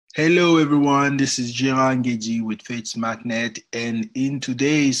Hello, everyone. This is Jiran Geji with Fates Magnet, and in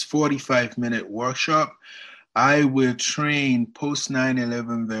today's 45-minute workshop, I will train post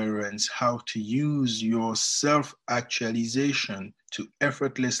 9/11 veterans how to use your self actualization to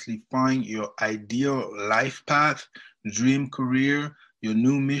effortlessly find your ideal life path, dream career, your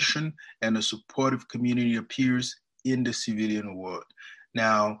new mission, and a supportive community of peers in the civilian world.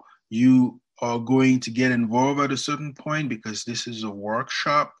 Now, you are going to get involved at a certain point because this is a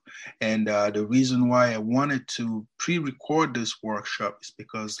workshop. And the reason why I wanted to pre record this workshop is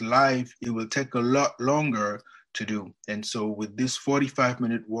because live, it will take a lot longer to do. And so with this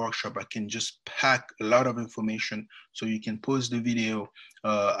 45-minute workshop, I can just pack a lot of information so you can pause the video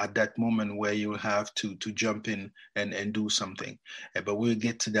at that moment where you have to jump in and do something. But we'll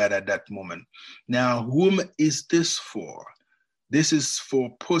get to that at that moment. Now, whom is this for? This is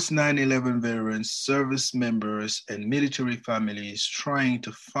for post 9/11 veterans, service members, and military families trying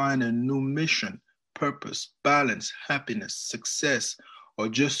to find a new mission, purpose, balance, happiness, success, or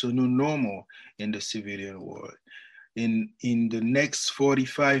just a new normal in the civilian world. In the next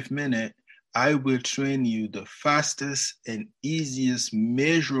 45 minutes, I will train you the fastest and easiest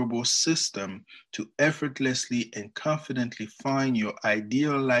measurable system to effortlessly and confidently find your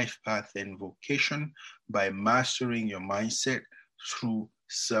ideal life path and vocation by mastering your mindset through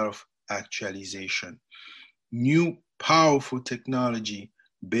self-actualization. New powerful technology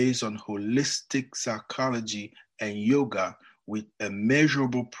based on holistic psychology and yoga with a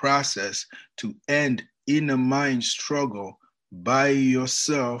measurable process to end inner mind struggle by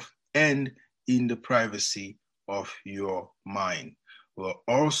yourself and in the privacy of your mind. We'll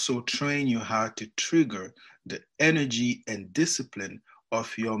also train you how to trigger the energy and discipline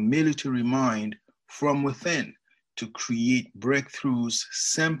of your military mind from within to create breakthroughs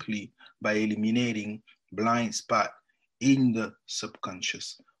simply by eliminating blind spot in the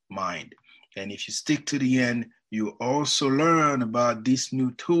subconscious mind. And if you stick to the end, you also learn about this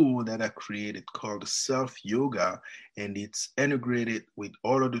new tool that I created called Self Yoga, and it's integrated with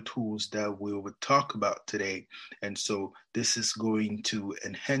all of the tools that we will talk about today. And so this is going to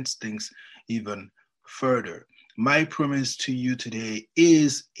enhance things even further. My promise to you today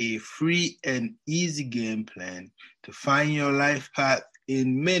is a free and easy game plan to find your life path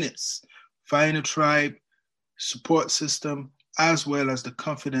in minutes, find a tribe, support system, as well as the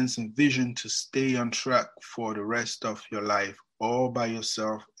confidence and vision to stay on track for the rest of your life, all by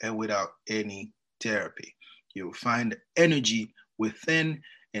yourself and without any therapy. You'll find the energy within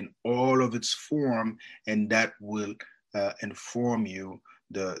in all of its form, and that will inform you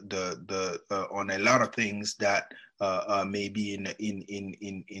on a lot of things that may be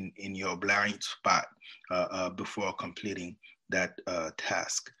in your blind spot before completing that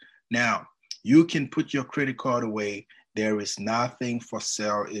task. Now, you can put your credit card away. There is nothing for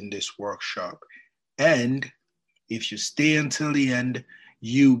sale in this workshop. And if you stay until the end,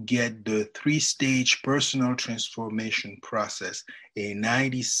 you get the 3-stage personal transformation process, a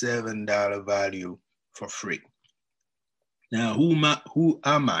 $97 value for free. Now, who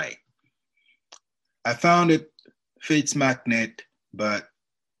am I? I founded Fates Magnet, but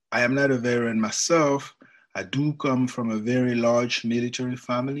I am not a veteran myself. I do come from a very large military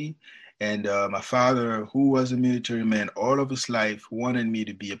family. And my father, who was a military man all of his life, wanted me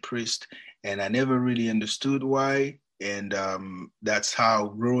to be a priest. And I never really understood why. And that's how,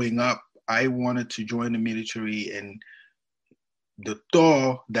 growing up, I wanted to join the military. And the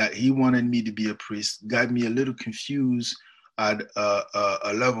thought that he wanted me to be a priest got me a little confused at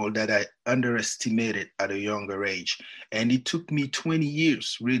a level that I underestimated at a younger age. And it took me 20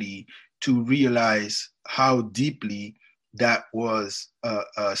 years, really, to realize how deeply that was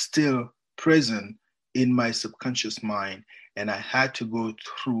still present in my subconscious mind. And I had to go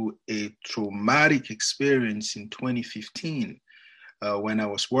through a traumatic experience in 2015 when I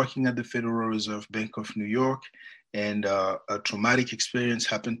was working at the Federal Reserve Bank of New York. And a traumatic experience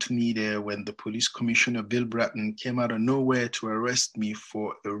happened to me there when the police commissioner, Bill Bratton, came out of nowhere to arrest me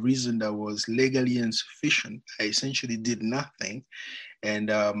for a reason that was legally insufficient. I essentially did nothing.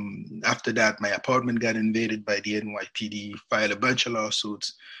 And after that, my apartment got invaded by the NYPD, filed a bunch of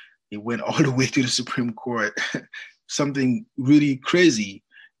lawsuits. It went all the way to the Supreme Court, something really crazy.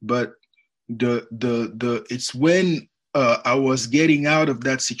 But it's when I was getting out of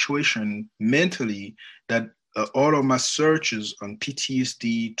that situation mentally that all of my searches on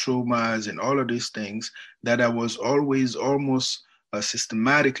PTSD, traumas, and all of these things, that I was always almost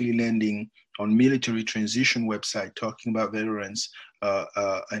systematically landing on military transition website talking about veterans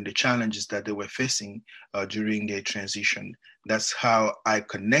and the challenges that they were facing during their transition. That's how I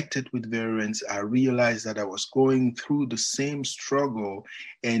connected with veterans. I realized that I was going through the same struggle,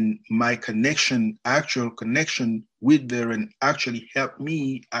 and my actual connection with veterans actually helped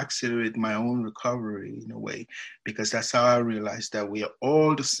me accelerate my own recovery in a way, because that's how I realized that we are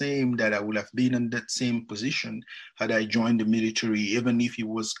all the same, that I would have been in that same position had I joined the military, even if it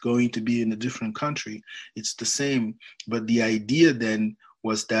was going to be in a different country. It's the same. But the idea then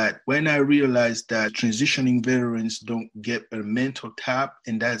was that when I realized that transitioning veterans don't get a mental tap,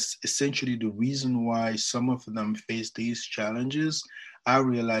 and that's essentially the reason why some of them face these challenges, I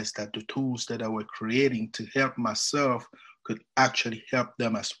realized that the tools that I was creating to help myself could actually help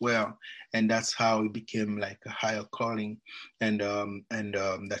them as well. And that's how it became like a higher calling. And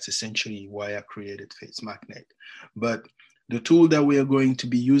that's essentially why I created Fates Magnet. But the tool that we are going to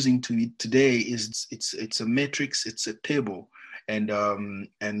be using today is it's a matrix, it's a table.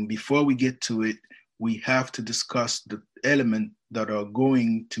 And before we get to it, we have to discuss the elements that are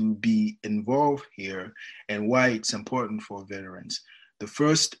going to be involved here and why it's important for veterans. The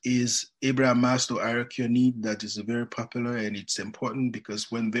first is Abraham Maslow hierarchy of need. That is very popular, and it's important because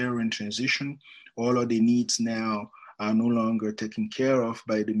when veterans transition, all of their needs now are no longer taken care of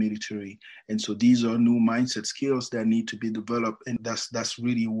by the military. And so these are new mindset skills that need to be developed. And that's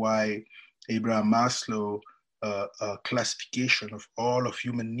really why Abraham Maslow classification of all of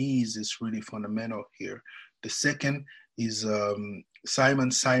human needs is really fundamental here. The second is Simon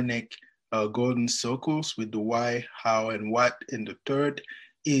Sinek golden circles with the why, how, and what. And the third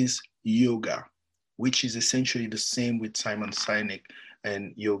is yoga, which is essentially the same with Simon Sinek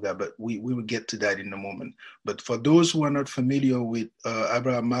and yoga, but we will get to that in a moment. But for those who are not familiar with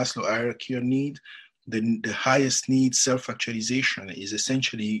Abraham Maslow hierarchy of need, the highest need, self-actualization, is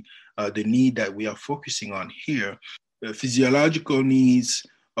essentially the need that we are focusing on here. Physiological needs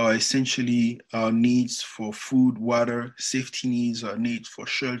are essentially our needs for food, water. Safety needs are needs for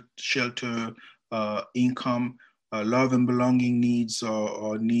shelter, income. Love and belonging needs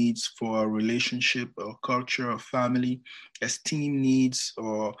or needs for a relationship or culture or family. Esteem needs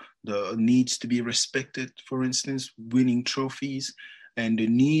or the needs to be respected, for instance, winning trophies. And the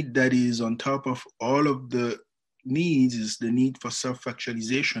need that is on top of all of the needs is the need for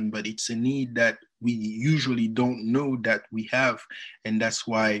self-actualization, but it's a need that we usually don't know that we have. And that's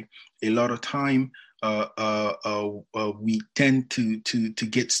why a lot of time we tend to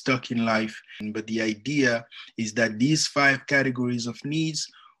get stuck in life. But the idea is that these 5 categories of needs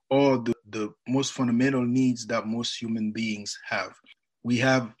are the most fundamental needs that most human beings have. We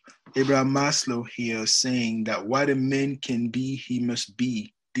have Abraham Maslow here saying that what a man can be, he must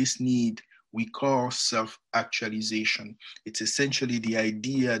be. This need we call self-actualization. It's essentially the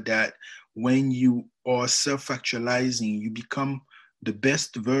idea that when you are self-actualizing, you become the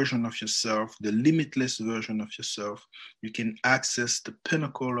best version of yourself, the limitless version of yourself. You can access the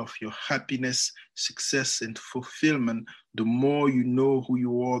pinnacle of your happiness, success, and fulfillment. The more you know who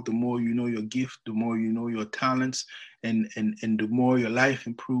you are, the more you know your gift, the more you know your talents, and the more your life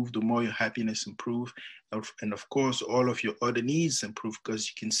improves, the more your happiness improves. And of course, all of your other needs improve because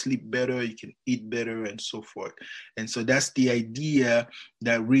you can sleep better, you can eat better, and so forth. And so that's the idea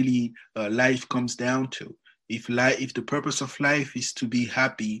that really life comes down to. If the purpose of life is to be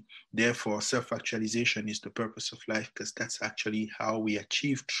happy, therefore self-actualization is the purpose of life, because that's actually how we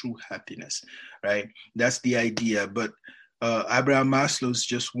achieve true happiness, right? That's the idea. But Abraham Maslow is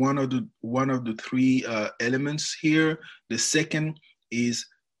just one of the 3 elements here. The second is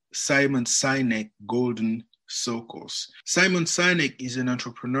Simon Sinek golden circles. Simon Sinek is an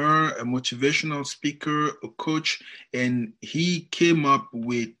entrepreneur, a motivational speaker, a coach, and he came up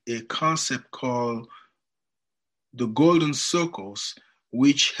with a concept called the golden circles,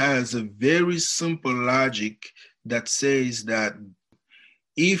 which has a very simple logic that says that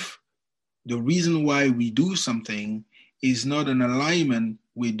if the reason why we do something is not in alignment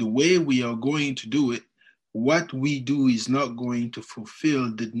with the way we are going to do it, what we do is not going to fulfill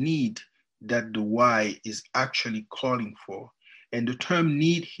the need that the why is actually calling for. And the term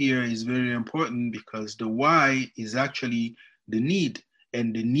need here is very important because the why is actually the need,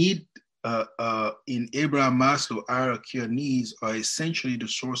 and the need in Abraham Maslow hierarchy of needs are essentially the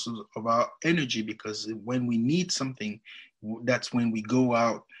sources of our energy, because when we need something, that's when we go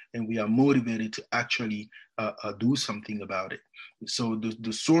out and we are motivated to actually do something about it. So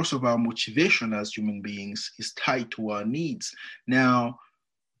the source of our motivation as human beings is tied to our needs. Now,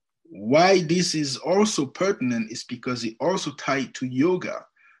 why this is also pertinent is because it also tied to yoga,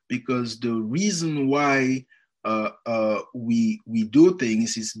 because the reason why we do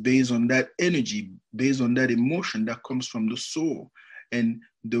things is based on that energy, based on that emotion that comes from the soul. And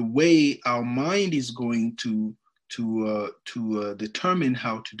the way our mind is going to determine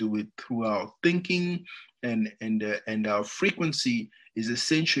how to do it through our thinking and our frequency is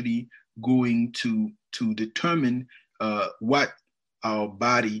essentially going to determine what our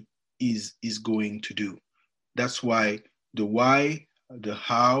body is going to do. That's why the why, the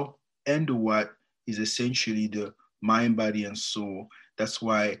how, and the what is essentially the mind, body, and soul. That's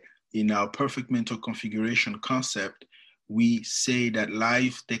why in our perfect mental configuration concept, we say that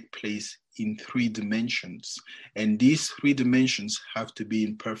life takes place in 3 dimensions. And these 3 dimensions have to be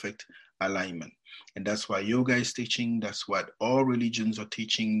in perfect alignment. And that's why yoga is teaching. That's what all religions are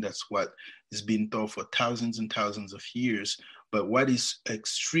teaching. That's what has been taught for thousands and thousands of years. But what is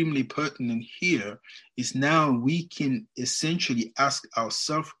extremely pertinent here is now we can essentially ask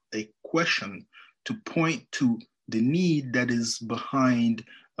ourselves a question to point to the need that is behind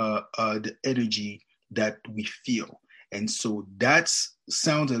the energy that we feel. And so that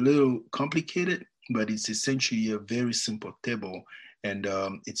sounds a little complicated, but it's essentially a very simple table. And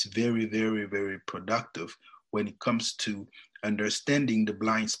it's very, very, very productive when it comes to understanding the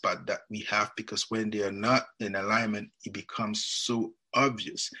blind spot that we have, because when they are not in alignment, it becomes so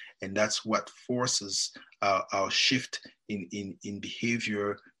obvious. And that's what forces our shift in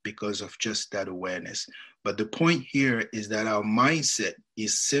behavior because of just that awareness. But the point here is that our mindset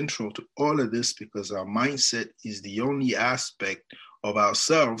is central to all of this, because our mindset is the only aspect of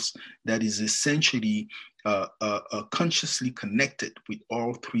ourselves that is essentially consciously connected with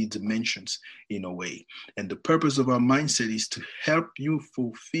all 3 dimensions in a way. And the purpose of our mindset is to help you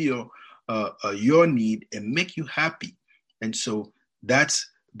fulfill your need and make you happy. And so that's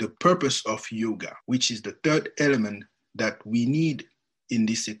the purpose of yoga, which is the 3rd element that we need in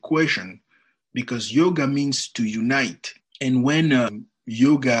this equation, because yoga means to unite. And when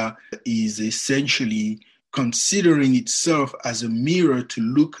yoga is essentially considering itself as a mirror to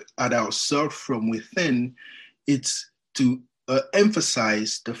look at ourselves from within, it's to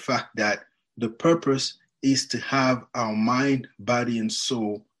emphasize the fact that the purpose is to have our mind, body, and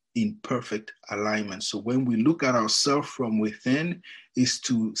soul in perfect alignment. So when we look at ourselves from within, is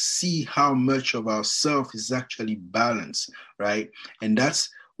to see how much of ourself is actually balanced, right? And that's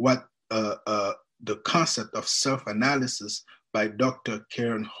what the concept of self-analysis by Dr.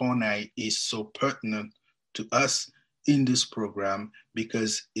 Karen Horney is so pertinent to us in this program,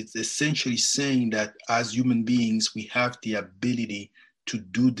 because it's essentially saying that as human beings, we have the ability to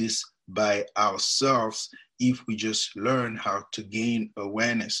do this by ourselves if we just learn how to gain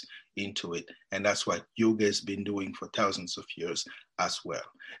awareness into it. And that's what yoga has been doing for thousands of years as well.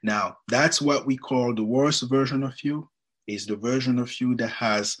 Now, that's what we call the worst version of you, is the version of you that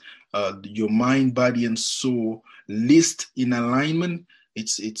has your mind, body, and soul list in alignment.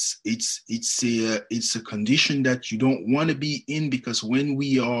 It's a condition that you don't want to be in, because when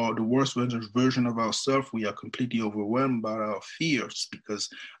we are the worst version of ourselves, we are completely overwhelmed by our fears, because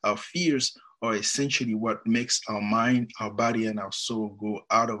our fears are essentially what makes our mind, our body, and our soul go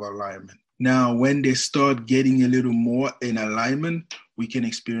out of alignment. Now, when they start getting a little more in alignment, we can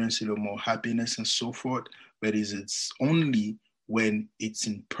experience a little more happiness and so forth. But it's only when it's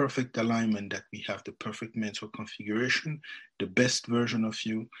in perfect alignment that we have the perfect mental configuration, the best version of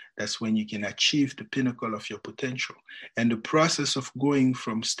you. That's when you can achieve the pinnacle of your potential. And the process of going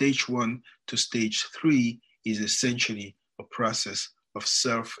from stage 1 to stage 3 is essentially a process of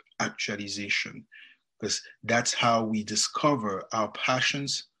self-actualization, because that's how we discover our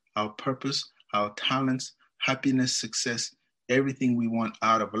passions, our purpose, our talents, happiness, success, everything we want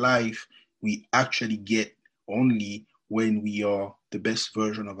out of life. We actually get only when we are the best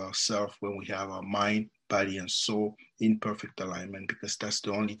version of ourselves, when we have our mind, body, and soul in perfect alignment, because that's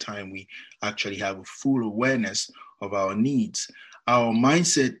the only time we actually have a full awareness of our needs. Our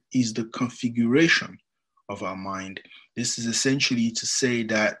mindset is the configuration of our mind. This is essentially to say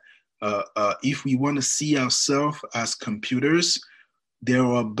that if we want to see ourselves as computers, there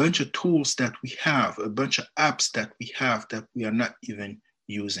are a bunch of tools that we have, a bunch of apps that we have that we are not even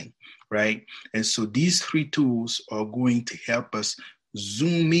using, right? And so these 3 tools are going to help us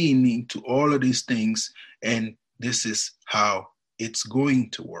zoom in into all of these things, and this is how it's going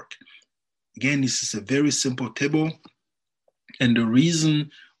to work. Again, this is a very simple table, and the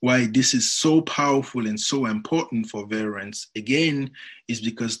reason why this is so powerful and so important for veterans, again, is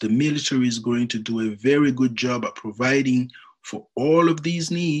because the military is going to do a very good job at providing for all of these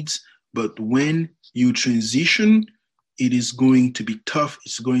needs, but when you transition, it is going to be tough.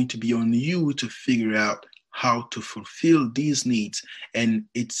 It's going to be on you to figure out how to fulfill these needs. And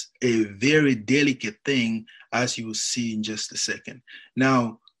it's a very delicate thing, as you will see in just a second.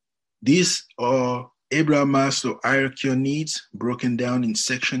 Now, these are Abraham Maslow hierarchy of needs broken down in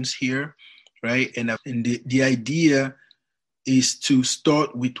sections here, right? And the idea is to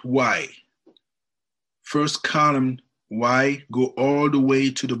start with why. First column, why, go all the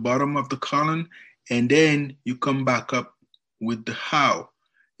way to the bottom of the column, and then you come back up with the how.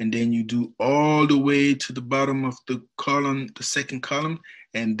 And then you do all the way to the bottom of the column, the second column,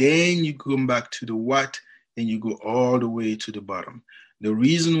 and then you come back to the what, and you go all the way to the bottom. The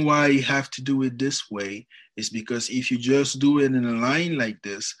reason why you have to do it this way is because if you just do it in a line like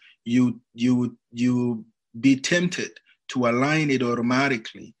this, you be tempted to align it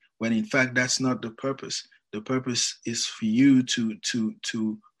automatically, when in fact that's not the purpose. The purpose is for you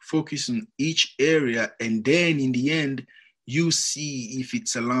to focus on each area, and then in the end, you see if it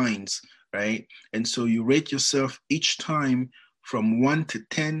aligns, right? And so you rate yourself each time from 1 to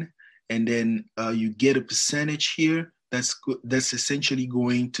 10, and then you get a percentage here. That's essentially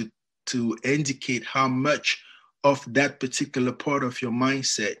going to indicate how much of that particular part of your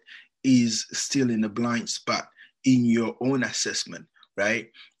mindset is still in a blind spot in your own assessment,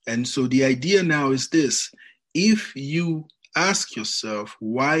 right? And so the idea now is this: if you ask yourself,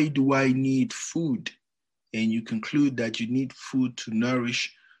 why do I need food? And you conclude that you need food to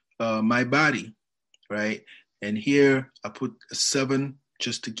nourish my body, right? And here I put a 7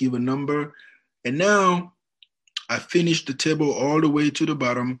 just to give a number. And now I finish the table all the way to the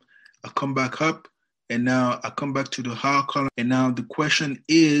bottom. I come back up, and now I come back to the how column. And now the question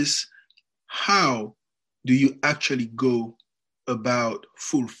is, how do you actually go about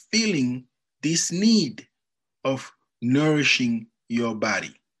fulfilling this need of nourishing your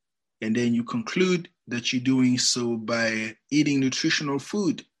body? And then you conclude that you're doing so by eating nutritional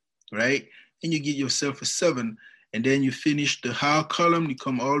food, right? And you give yourself a 7. And then you finish the how column, you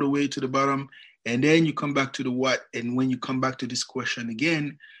come all the way to the bottom, and then you come back to the what. And when you come back to this question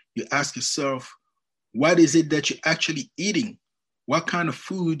again, you ask yourself, what is it that you're actually eating? What kind of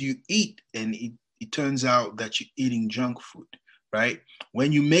food you eat? And it turns out that you're eating junk food, right?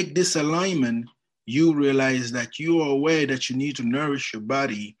 When you make this alignment, you realize that you are aware that you need to nourish your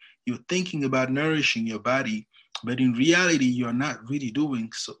body. You're thinking about nourishing your body, but in reality, you're not really doing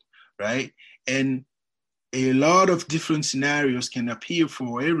so, right? And a lot of different scenarios can appear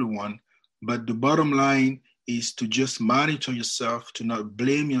for everyone, but the bottom line is to just monitor yourself, to not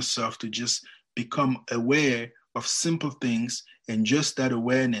blame yourself, to just become aware of simple things, and just that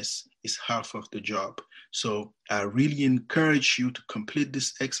awareness is half of the job. So I really encourage you to complete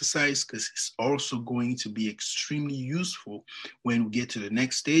this exercise, because it's also going to be extremely useful when we get to the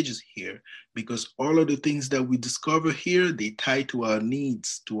next stages here, because all of the things that we discover here, they tie to our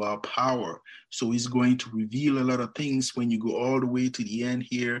needs, to our power. So it's going to reveal a lot of things when you go all the way to the end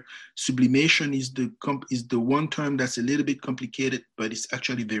here. Sublimation is the one term that's a little bit complicated, but it's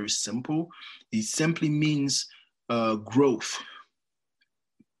actually very simple. It simply means growth.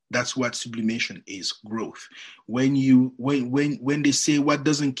 That's what sublimation is, growth. When they say what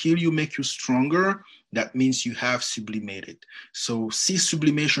doesn't kill you make you stronger, that means you have sublimated. So see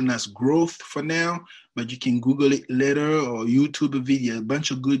sublimation as growth for now, but you can Google it later or YouTube a video, a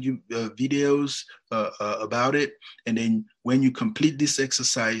bunch of good videos about it. And then when you complete this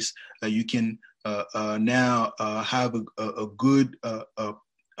exercise, you can now have a good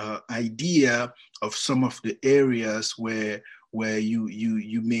idea of some of the areas where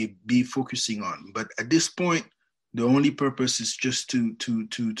you may be focusing on. But at this point, the only purpose is just to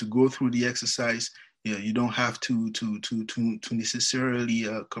go through the exercise. You know, you don't have to necessarily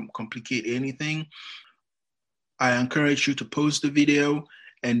complicate anything. I encourage you to pause the video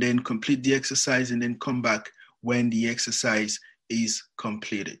and then complete the exercise, and then come back when the exercise is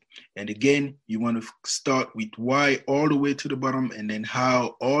completed. And again, you want to start with why all the way to the bottom, and then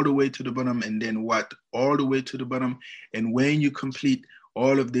how all the way to the bottom, and then what all the way to the bottom. And when you complete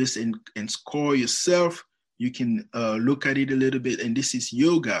all of this and score yourself, you can look at it a little bit. And this is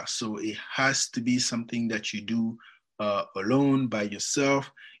yoga, so it has to be something that you do alone by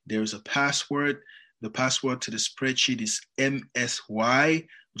yourself. There's a password. The password to the spreadsheet is MSY,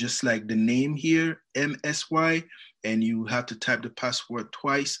 just like the name here, MSY. And you have to type the password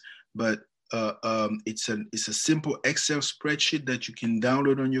twice, but it's a simple Excel spreadsheet that you can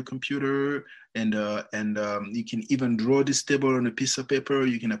download on your computer, and you can even draw this table on a piece of paper.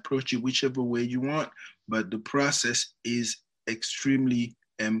 You can approach it whichever way you want, but the process is extremely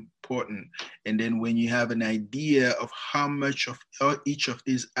important. And then when you have an idea of how much of each of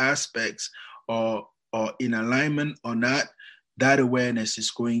these aspects are in alignment or not, that awareness is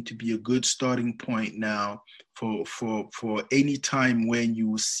going to be a good starting point now for any time when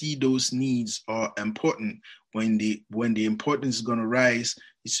you see those needs are important. When the importance is going to rise,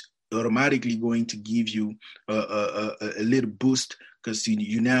 it's automatically going to give you a little boost, because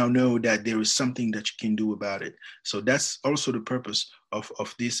you now know that there is something that you can do about it. So that's also the purpose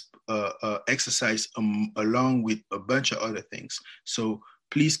of this exercise, along with a bunch of other things. So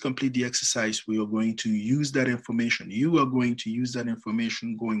please complete the exercise. We are going to use that information. You are going to use that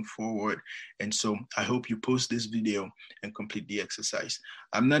information going forward. And so I hope you post this video and complete the exercise.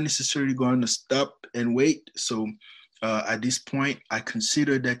 I'm not necessarily going to stop and wait. So at this point, I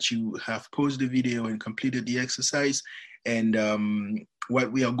consider that you have posted the video and completed the exercise. And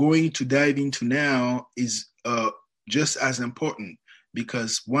what we are going to dive into now is just as important,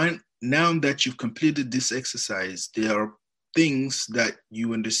 because now that you've completed this exercise, there are things that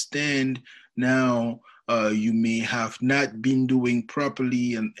you understand now you may have not been doing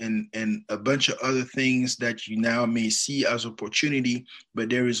properly, and a bunch of other things that you now may see as opportunity, but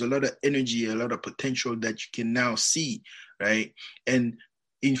there is a lot of energy, a lot of potential that you can now see, right? And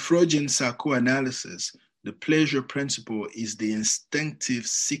in Freudian psychoanalysis, the pleasure principle is the instinctive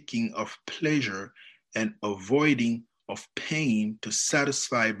seeking of pleasure and avoiding of pain to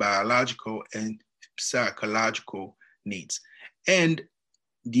satisfy biological and psychological needs. And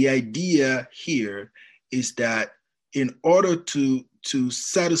the idea here is that in order to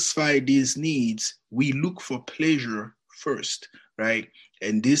satisfy these needs, we look for pleasure first, right?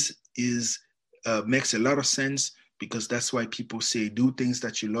 And this is makes a lot of sense, because that's why people say do things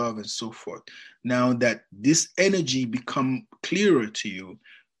that you love and so forth. Now that this energy become clearer to you,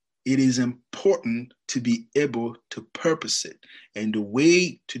 it is important to be able to purpose it. And the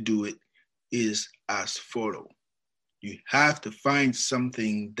way to do it is as follows. You have to find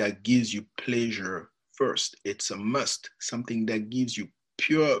something that gives you pleasure first. It's a must, something that gives you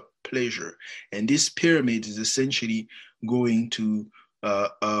pure pleasure. And this pyramid is essentially going to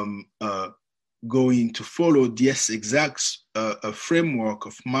follow this exact framework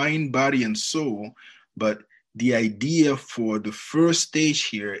of mind, body, and soul. But the idea for the first stage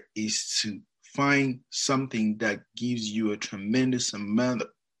here is to find something that gives you a tremendous amount of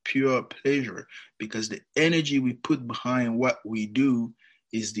pure pleasure, because the energy we put behind what we do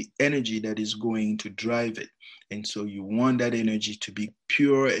is the energy that is going to drive it. And so you want that energy to be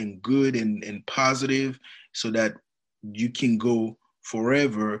pure and good and positive, so that you can go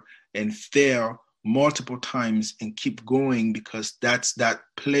forever and fail multiple times and keep going, because that's that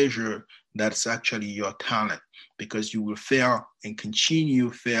pleasure that's actually your talent, because you will fail and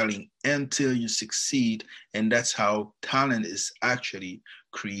continue failing until you succeed. And that's how talent is actually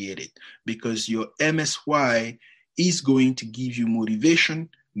created, because your MSY is going to give you motivation,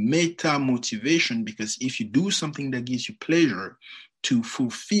 meta motivation, because if you do something that gives you pleasure to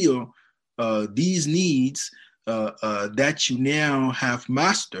fulfill these needs that you now have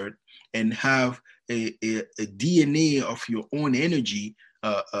mastered and have a DNA of your own energy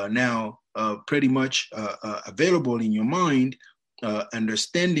now pretty much available in your mind,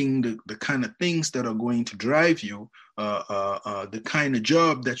 understanding the kind of things that are going to drive you, the kind of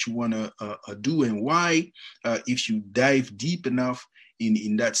job that you want to do and why, if you dive deep enough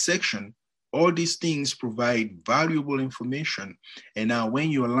in that section, all these things provide valuable information. And now when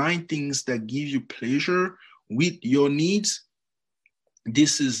you align things that give you pleasure with your needs,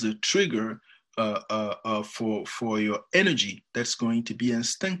 this is the trigger for your energy that's going to be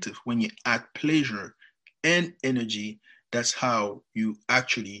instinctive. When you add pleasure and energy, that's how you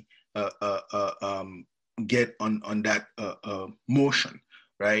actually get on that motion,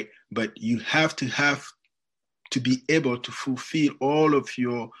 right? But you have to be able to fulfill all of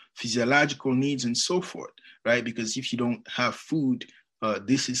your physiological needs and so forth, right? Because if you don't have food,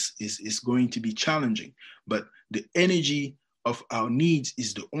 this is going to be challenging. But the energy of our needs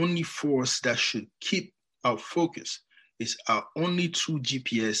is the only force that should keep our focus. It's our only true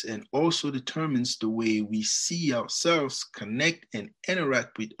GPS, and also determines the way we see ourselves, connect, and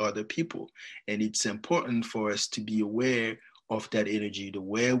interact with other people. And it's important for us to be aware of that energy, the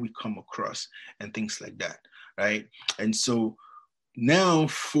way we come across, and things like that, right? And so now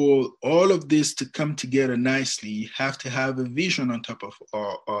for all of this to come together nicely, you have to have a vision on top of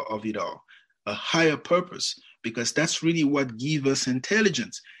it all, a higher purpose, because that's really what gives us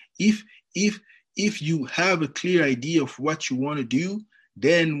intelligence. If you have a clear idea of what you want to do,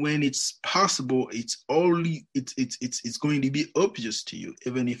 then when it's possible, it's going to be obvious to you,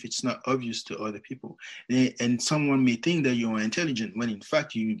 even if it's not obvious to other people. And someone may think that you're intelligent when in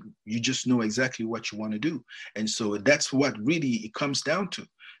fact you just know exactly what you want to do. And so that's what really it comes down to.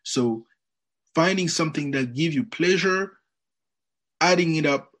 So finding something that gives you pleasure, adding it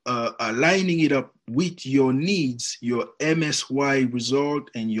up, aligning it up with your needs, your MSY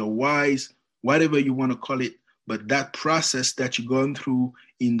result, and your Ys, whatever you want to call it, but that process that you're going through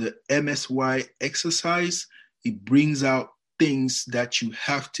in the MSY exercise, it brings out things that you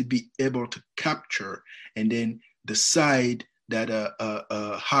have to be able to capture and then decide that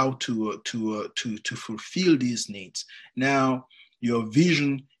how to fulfill these needs. Now, your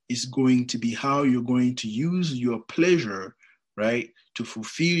vision is going to be how you're going to use your pleasure, right, to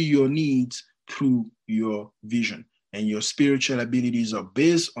fulfill your needs through your vision. And your spiritual abilities are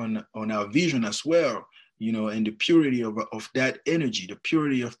based on our vision as well, you know, and the purity of that energy, the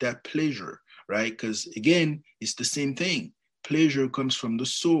purity of that pleasure, right? Because again, it's the same thing. Pleasure comes from the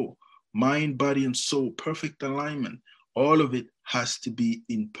soul, mind, body, and soul, perfect alignment. All of it has to be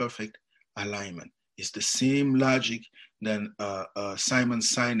in perfect alignment. It's the same logic than Simon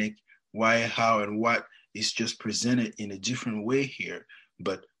Sinek, why, how, and what is just presented in a different way here.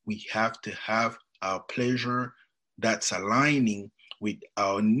 But we have to have our pleasure that's aligning with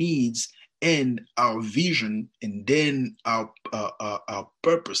our needs and our vision, and then our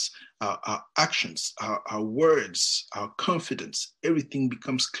purpose, our actions, our words, our confidence, everything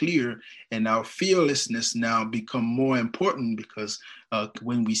becomes clear, and our fearlessness now become more important because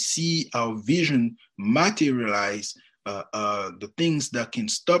when we see our vision materialize, the things that can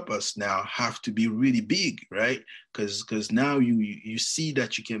stop us now have to be really big, right? Because now you see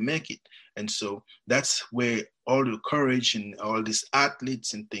that you can make it. And so that's where all the courage and all these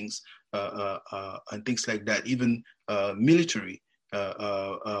athletes and things like that, even military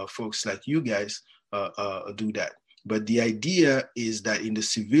folks like you guys do that. But the idea is that in the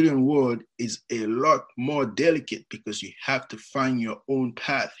civilian world is a lot more delicate because you have to find your own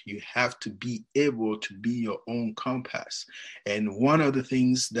path. You have to be able to be your own compass. And one of the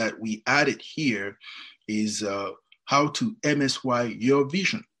things that we added here is how to MSY your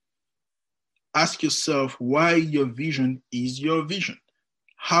vision. Ask yourself why your vision is your vision.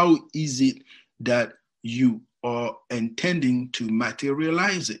 How is it that you are intending to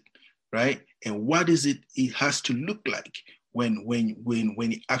materialize it, right? And what is it has to look like when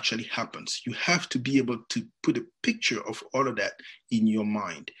it actually happens? You have to be able to put a picture of all of that in your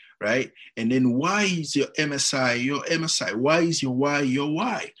mind, right? And then why is your MSI your MSI? Why is your why your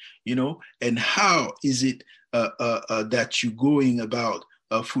why? You know, and how is it that you're going about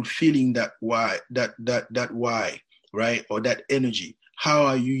fulfilling that why, that why, right? Or that energy? How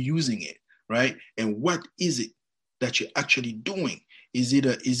are you using it, right? And what is it that you're actually doing? Is it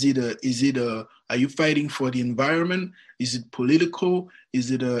are you fighting for the environment? Is it political?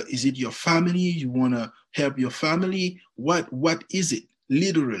 Is it your family? You want to help your family? What is it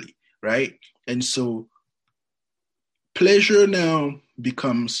literally, right? And so pleasure now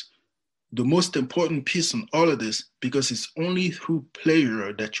becomes the most important piece in all of this because it's only through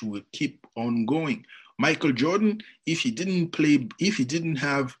pleasure that you will keep on going. Michael Jordan, if he didn't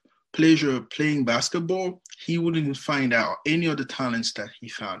have pleasure playing basketball, he wouldn't find out any of the talents that he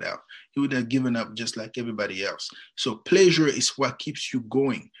found out. He would have given up just like everybody else. So pleasure is what keeps you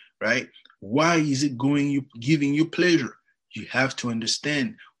going, right? Why is it giving you pleasure? You have to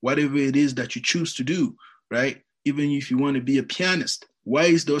understand whatever it is that you choose to do, right? Even if you want to be a pianist, why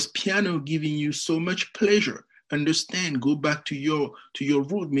is those piano giving you so much pleasure? Understand, go back to your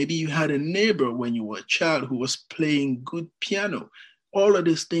root. Maybe you had a neighbor when you were a child who was playing good piano. All of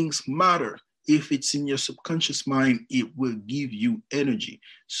these things matter. If it's in your subconscious mind, it will give you energy.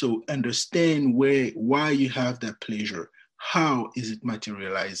 So understand why you have that pleasure. How is it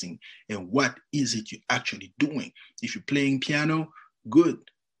materializing? And what is it you're actually doing? If you're playing piano, good.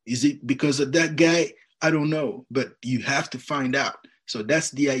 Is it because of that guy? I don't know, but you have to find out. So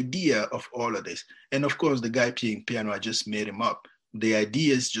that's the idea of all of this. And of course, the guy playing piano, I just made him up. The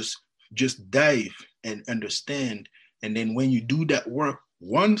idea is just dive and understand. And then when you do that work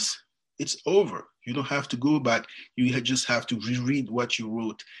once, it's over. You don't have to go back. You just have to reread what you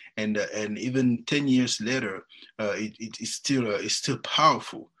wrote. And even 10 years later, it's still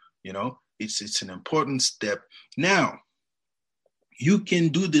powerful. You know, it's an important step. Now, you can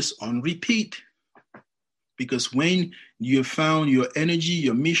do this on repeat. Because when you found your energy,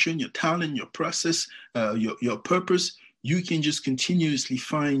 your mission, your talent, your process, your purpose, you can just continuously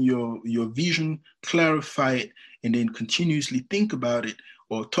find your vision, clarify it, and then continuously think about it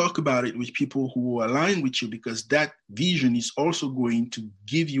or talk about it with people who align with you, because that vision is also going to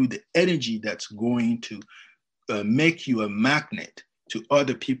give you the energy that's going to make you a magnet to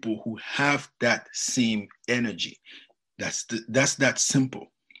other people who have that same energy. That's that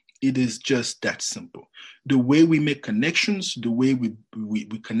simple. It is just that simple. The way we make connections, the way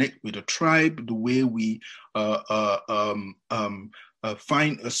we connect with a tribe, the way we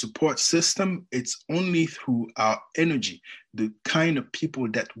find a support system, it's only through our energy, the kind of people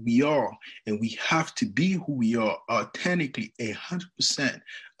that we are. And we have to be who we are authentically, 100%,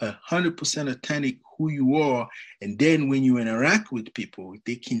 100% authentic who you are. And then when you interact with people,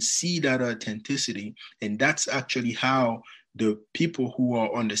 they can see that authenticity. And that's actually how the people who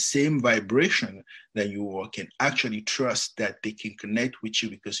are on the same vibration that you are can actually trust that they can connect with you,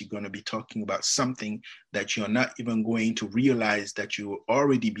 because you're going to be talking about something that you're not even going to realize that you're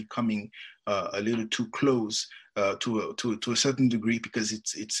already becoming a little too close to a certain degree, because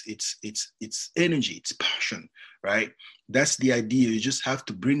it's energy, it's passion, right? That's the idea. You just have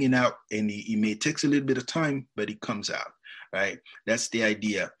to bring it out, and it may take a little bit of time, but it comes out, right? That's the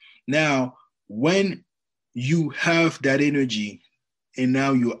idea. Now, when you have that energy and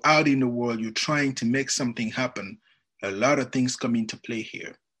now you're out in the world, you're trying to make something happen, a lot of things come into play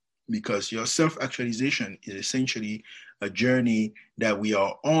here, because your self-actualization is essentially a journey that we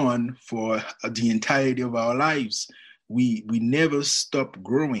are on for the entirety of our lives. We never stop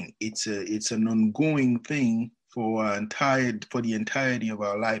growing. It's an ongoing thing for the entirety of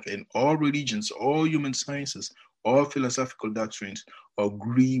our life. And all religions, all human sciences, all philosophical doctrines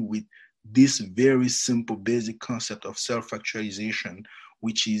agree with this very simple basic concept of self-actualization,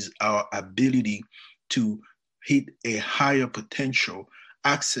 which is our ability to hit a higher potential,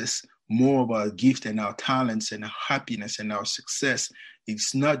 access more of our gift and our talents and our happiness and our success.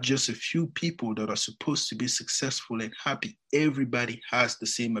 It's not just a few people that are supposed to be successful and happy. Everybody has the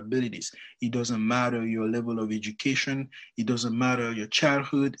same abilities. It doesn't matter your level of education. It doesn't matter your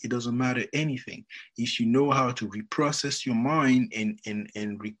childhood. It doesn't matter anything. If you know how to reprocess your mind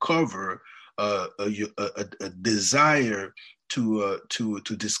and recover a desire to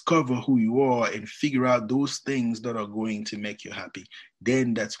discover who you are and figure out those things that are going to make you happy,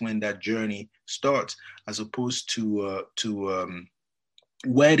 then that's when that journey starts, as opposed to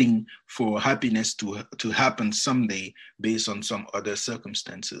waiting for happiness to happen someday based on some other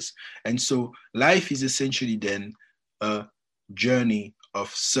circumstances. And so life is essentially then a journey of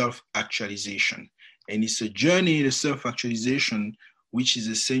self-actualization. And it's a journey of self-actualization, which is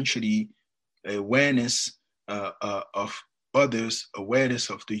essentially awareness of others, awareness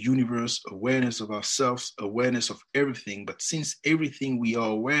of the universe, awareness of ourselves, awareness of everything. But since everything we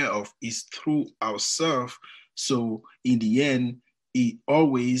are aware of is through ourselves, so in the end, it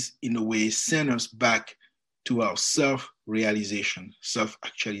always, in a way, centers back to our self-realization,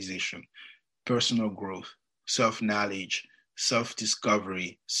 self-actualization, personal growth, self-knowledge,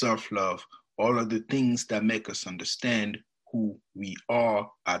 self-discovery, self-love, all of the things that make us understand who we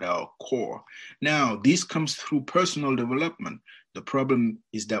are at our core. Now, this comes through personal development. The problem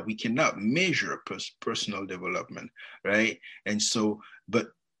is that we cannot measure personal development, right? And so, but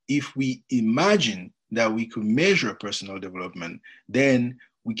if we imagine that we could measure personal development, then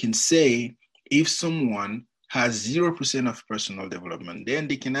we can say if someone has 0% of personal development, then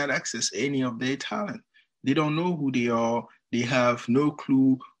they cannot access any of their talent. They don't know who they are. They have no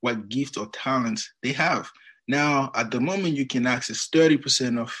clue what gift or talents they have. Now, at the moment, you can access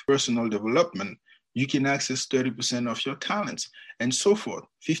 30% of personal development. You can access 30% of your talents and so forth.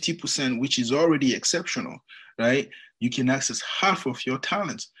 50%, which is already exceptional, right? You can access half of your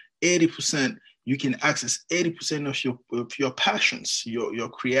talents. 80%, you can access 80% of your passions, your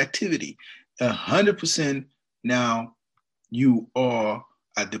creativity. 100%, now you are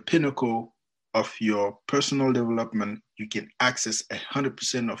at the pinnacle of your personal development. You can access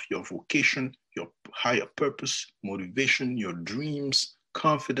 100% of your vocation, your higher purpose, motivation, your dreams,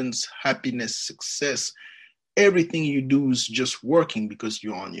 confidence, happiness, success. Everything you do is just working because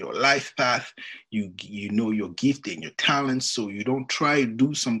you're on your life path. You know your gift and your talents, so you don't try to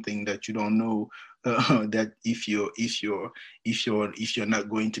do something that you don't know that if you're not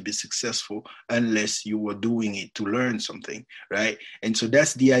going to be successful unless you were doing it to learn something, right? And so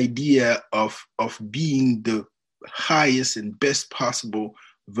that's the idea of being the highest and best possible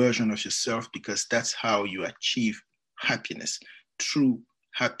version of yourself, because that's how you achieve happiness, true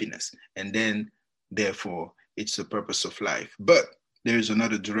happiness. And then therefore it's the purpose of life. But there is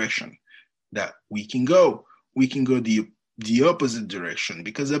another direction that we can go. We can go the opposite direction,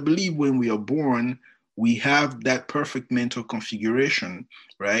 because I believe when we are born, we have that perfect mental configuration,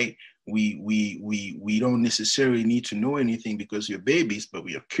 right? We don't necessarily need to know anything because we're babies, but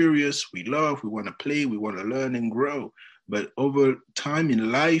we are curious, we love, we want to play, we want to learn and grow. But over time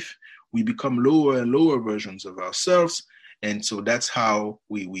in life, we become lower and lower versions of ourselves. And so that's how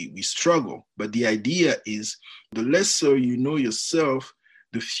we struggle. But the idea is, the lesser you know yourself,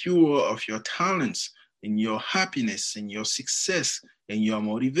 the fewer of your talents and your happiness and your success and your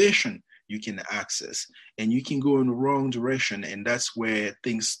motivation you can access. And you can go in the wrong direction, and that's where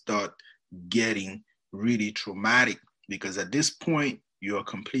things start getting really traumatic, because at this point you are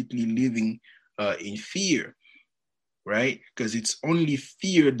completely living in fear, right? Because it's only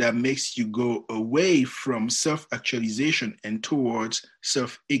fear that makes you go away from self-actualization and towards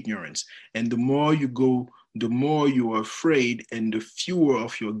self-ignorance. And the more you go, the more you are afraid, and the fewer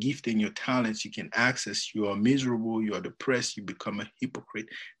of your gift and your talents you can access. You are miserable, you are depressed, you become a hypocrite.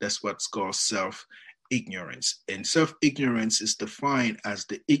 That's what's called self-ignorance. And self-ignorance is defined as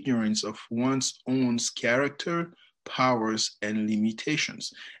the ignorance of one's own character, powers, and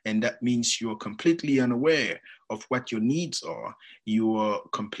limitations. And that means you're completely unaware of what your needs are. You are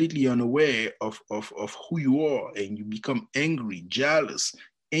completely unaware of who you are, and you become angry, jealous,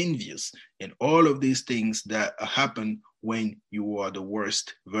 envious, and all of these things that happen when you are the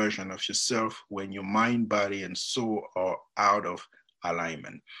worst version of yourself, when your mind, body, and soul are out of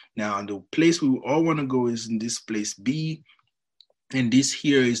alignment. Now, the place we all want to go is in this place B. And this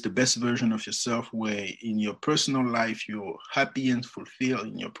here is the best version of yourself, where in your personal life, you're happy and fulfilled.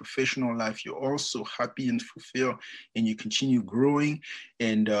 In your professional life, you're also happy and fulfilled, and you continue growing.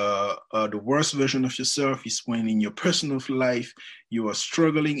 And the worst version of yourself is when in your personal life, you are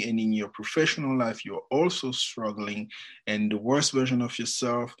struggling, and in your professional life, you're also struggling. And the worst version of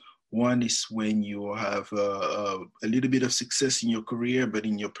yourself, one is when you have a little bit of success in your career, but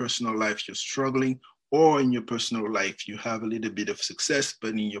in your personal life, you're struggling. Or in your personal life, you have a little bit of success,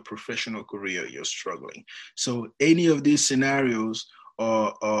 but in your professional career, you're struggling. So any of these scenarios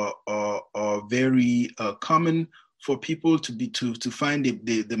are very common for people to find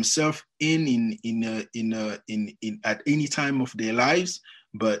themselves in at any time of their lives.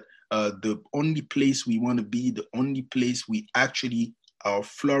 But the only place we want to be, the only place we actually are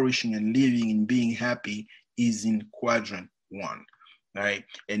flourishing and living and being happy, is in quadrant 1. Right?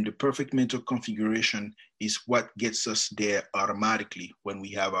 And the perfect mental configuration is what gets us there automatically when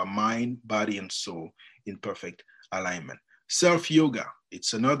we have our mind, body, and soul in perfect alignment. Self-yoga,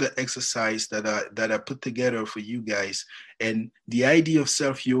 it's another exercise that I put together for you guys. And the idea of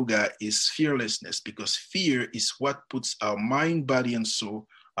self-yoga is fearlessness, because fear is what puts our mind, body, and soul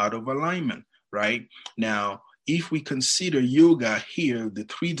out of alignment, right? Now, if we consider yoga here, the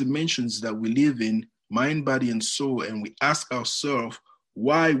 3 dimensions that we live in, mind, body, and soul, and we ask ourselves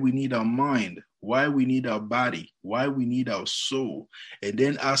why we need our mind, why we need our body, why we need our soul, and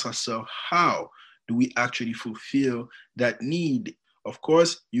then ask ourselves, how do we actually fulfill that need? Of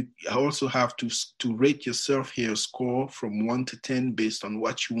course, you also have to rate yourself here, score from 1 to 10 based on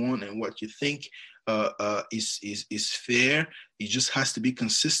what you want and what you think is fair. It just has to be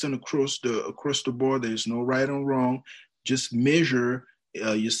consistent across the board. There's no right or wrong. Just measure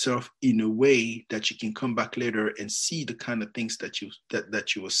yourself in a way that you can come back later and see the kind of things that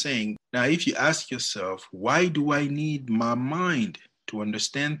you were saying. Now, if you ask yourself, why do I need my mind to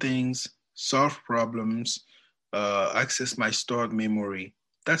understand things, solve problems, access my stored memory?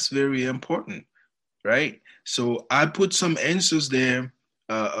 That's very important, right? So I put some answers there.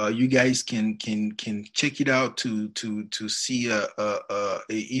 You guys can check it out to see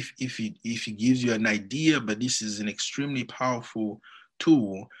if it gives you an idea. But this is an extremely powerful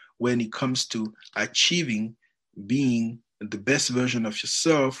tool when it comes to achieving being the best version of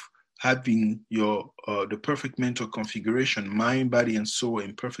yourself, having your the perfect mental configuration, mind, body, and soul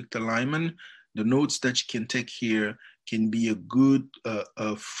in perfect alignment. The notes that you can take here can be a good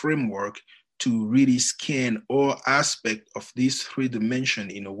framework to really scan all aspects of these 3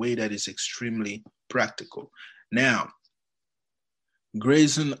 dimensions in a way that is extremely practical. Now,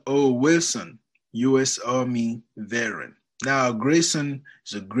 Grayson O. Wilson, U.S. Army veteran. Now, Grayson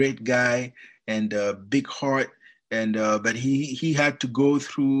is a great guy and a big heart, and but he had to go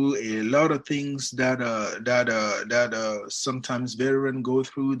through a lot of things that sometimes veterans go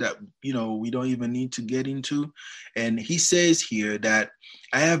through that we don't even need to get into. And he says here that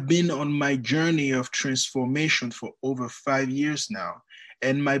I have been on my journey of transformation for over 5 years now,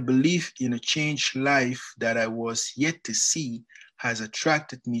 and my belief in a changed life that I was yet to see has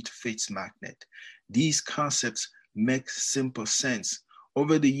attracted me to Fate's magnet. These concepts make simple sense.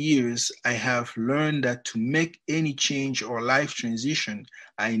 Over the years, I have learned that to make any change or life transition,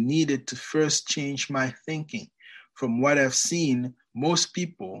 I needed to first change my thinking. From what I've seen, most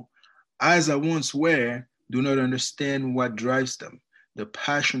people, as I once were, do not understand what drives them, the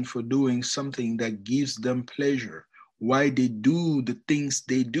passion for doing something that gives them pleasure, why they do the things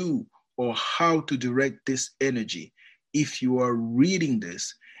they do, or how to direct this energy. If you are reading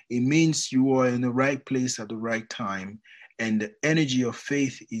this, it means you are in the right place at the right time, and the energy of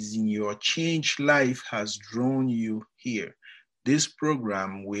faith is in your changed life has drawn you here. This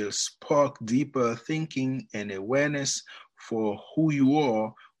program will spark deeper thinking and awareness for who you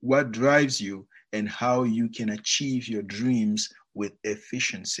are, what drives you, and how you can achieve your dreams with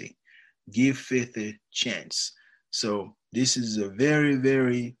efficiency. Give faith a chance. So this is a very,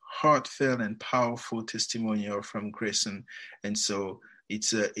 very heartfelt and powerful testimonial from Grayson. And so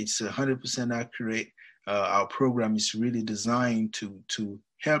it's 100% accurate. Our program is really designed to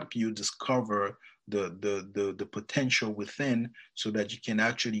help you discover the potential within, so that you can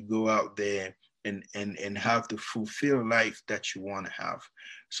actually go out there and have the fulfilled life that you want to have.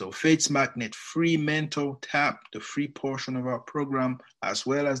 So Fates Magnet free mental tap, the free portion of our program, as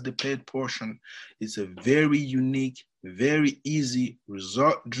well as the paid portion, is a very unique, very easy,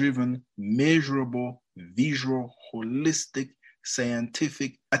 result-driven, measurable, visual, holistic,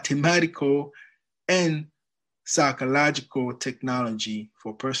 scientific, mathematical, and psychological technology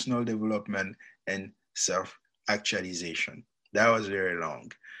for personal development and self-actualization. That was very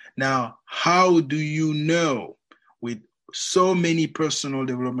long. Now, how do you know, with so many personal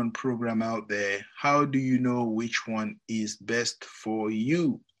development programs out there, how do you know which one is best for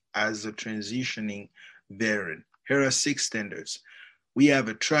you as a transitioning veteran? Here are 6 standards. We have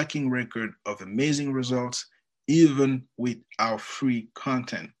a tracking record of amazing results, even with our free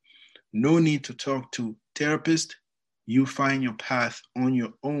content. No need to talk to therapists. You find your path on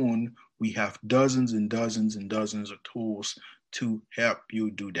your own. We have dozens and dozens and dozens of tools to help you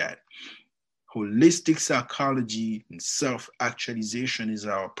do that. Holistic psychology and self-actualization is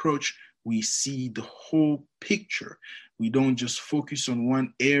our approach. We see the whole picture. We don't just focus on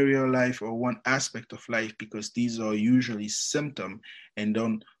one area of life or one aspect of life, because these are usually symptoms and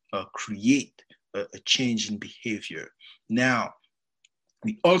don't create a change in behavior. Now,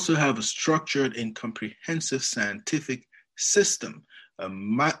 we also have a structured and comprehensive scientific system, a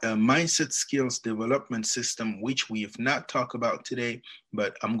mindset skills development system, which we have not talked about today,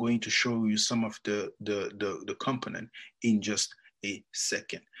 but I'm going to show you some of the component in just a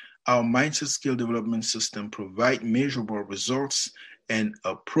second. Our mindset skill development system provides measurable results and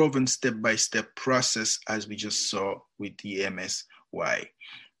a proven step-by-step process, as we just saw with the MSY.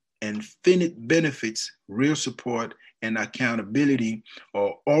 Infinite benefits, real support, and accountability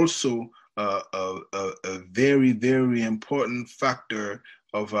are also a very, very important factor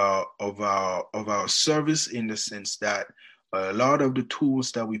of our service, in the sense that a lot of the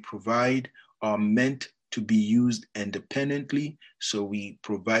tools that we provide are meant to be used independently. So we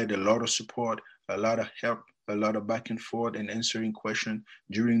provide a lot of support, a lot of help, a lot of back and forth and answering questions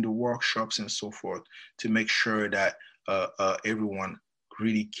during the workshops and so forth, to make sure that everyone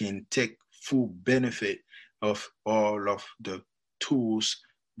really can take full benefit of all of the tools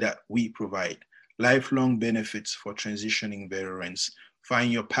that we provide. Lifelong benefits for transitioning veterans.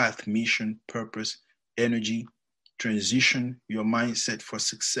 Find your path, mission, purpose, energy. Transition your mindset for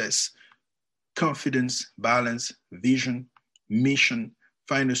success. Confidence, balance, vision, mission.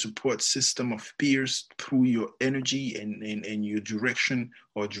 Find a support system of peers through your energy and your direction,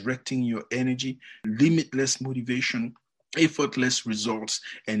 or directing your energy. Limitless motivation, effortless results.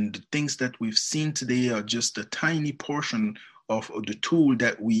 And the things that we've seen today are just a tiny portion of the tool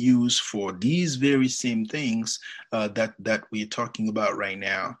that we use for these very same things that we're talking about right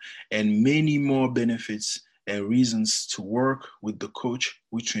now, and many more benefits and reasons to work with the coach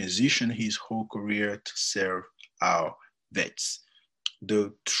who transitioned his whole career to serve our vets.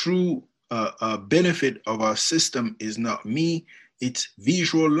 The true benefit of our system is not me, it's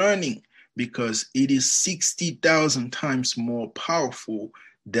visual learning, because it is 60,000 times more powerful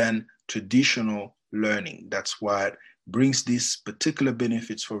than traditional learning. That's what brings these particular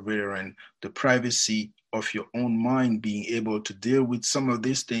benefits for veteran: the privacy of your own mind, being able to deal with some of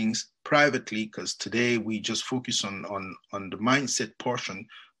these things privately, because today we just focus on the mindset portion,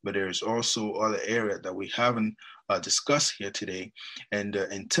 but there's also other area that we haven't discussed here today. And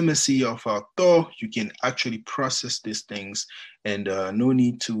the intimacy of our thought, you can actually process these things, and no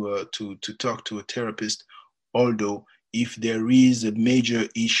need to talk to a therapist. Although if there is a major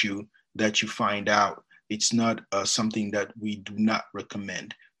issue that you find out, it's not something that we do not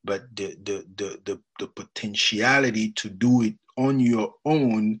recommend, but the potentiality to do it on your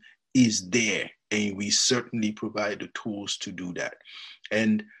own is there, and we certainly provide the tools to do that.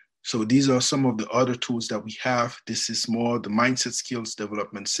 And so these are some of the other tools that we have. This is more the mindset skills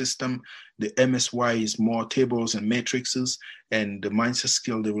development system. The MSY is more tables and matrices, and the mindset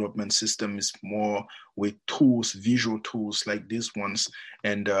skill development system is more with tools, visual tools like these ones,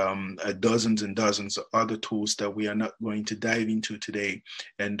 and dozens and dozens of other tools that we are not going to dive into today,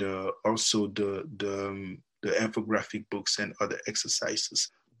 and also the infographic books and other exercises.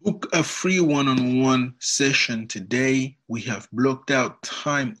 Book a free one-on-one session today. We have blocked out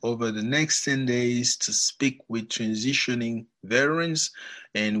time over the next 10 days to speak with transitioning veterans,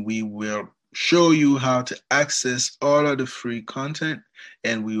 and we will show you how to access all of the free content,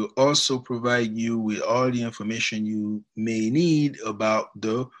 and we will also provide you with all the information you may need about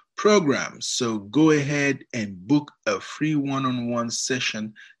the program. So go ahead and book a free one-on-one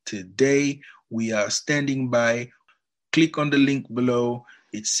session today. We are standing by. Click on the link below.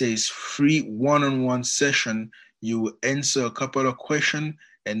 It says free one-on-one session. You will answer a couple of questions,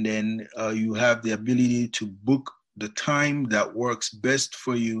 and then you have the ability to book the time that works best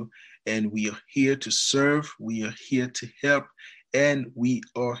for you. And we are here to serve. We are here to help. And we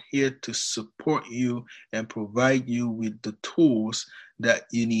are here to support you and provide you with the tools that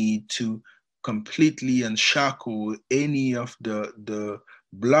you need to completely unshackle any of the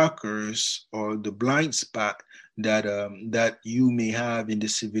blockers or the blind spot that you may have in the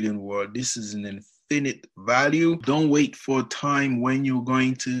civilian world. This is an infinite value. Don't wait for a time when you're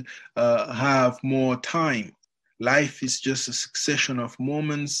going to have more time. Life is just a succession of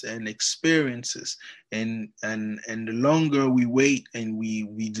moments and experiences, and the longer we wait and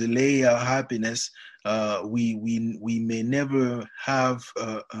we delay our happiness, we may never have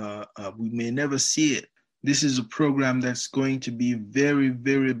we may never see it. This is a program that's going to be very,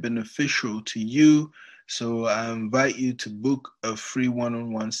 very beneficial to you. So I invite you to book a free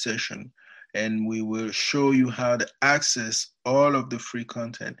one-on-one session, and we will show you how to access all of the free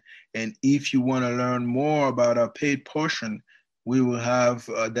content. And if you want to learn more about our paid portion, we will have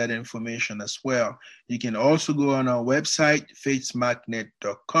that information as well. You can also go on our website,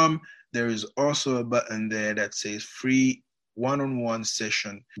 faithsmagnet.com. There is also a button there that says free one-on-one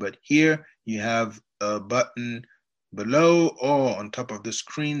session. But here you have a button below or on top of the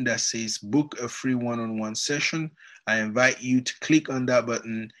screen that says book a free one-on-one session. I invite you to click on that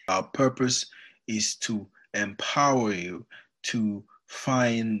button. Our purpose is to empower you to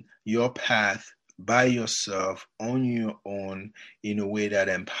find your path by yourself on your own in a way that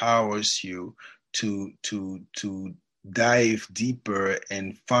empowers you to dive deeper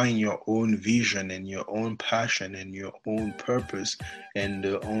and find your own vision and your own passion and your own purpose and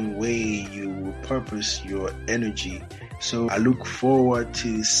the own way you will purpose your energy. So I look forward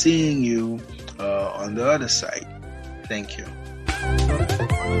to seeing you on the other side. Thank you.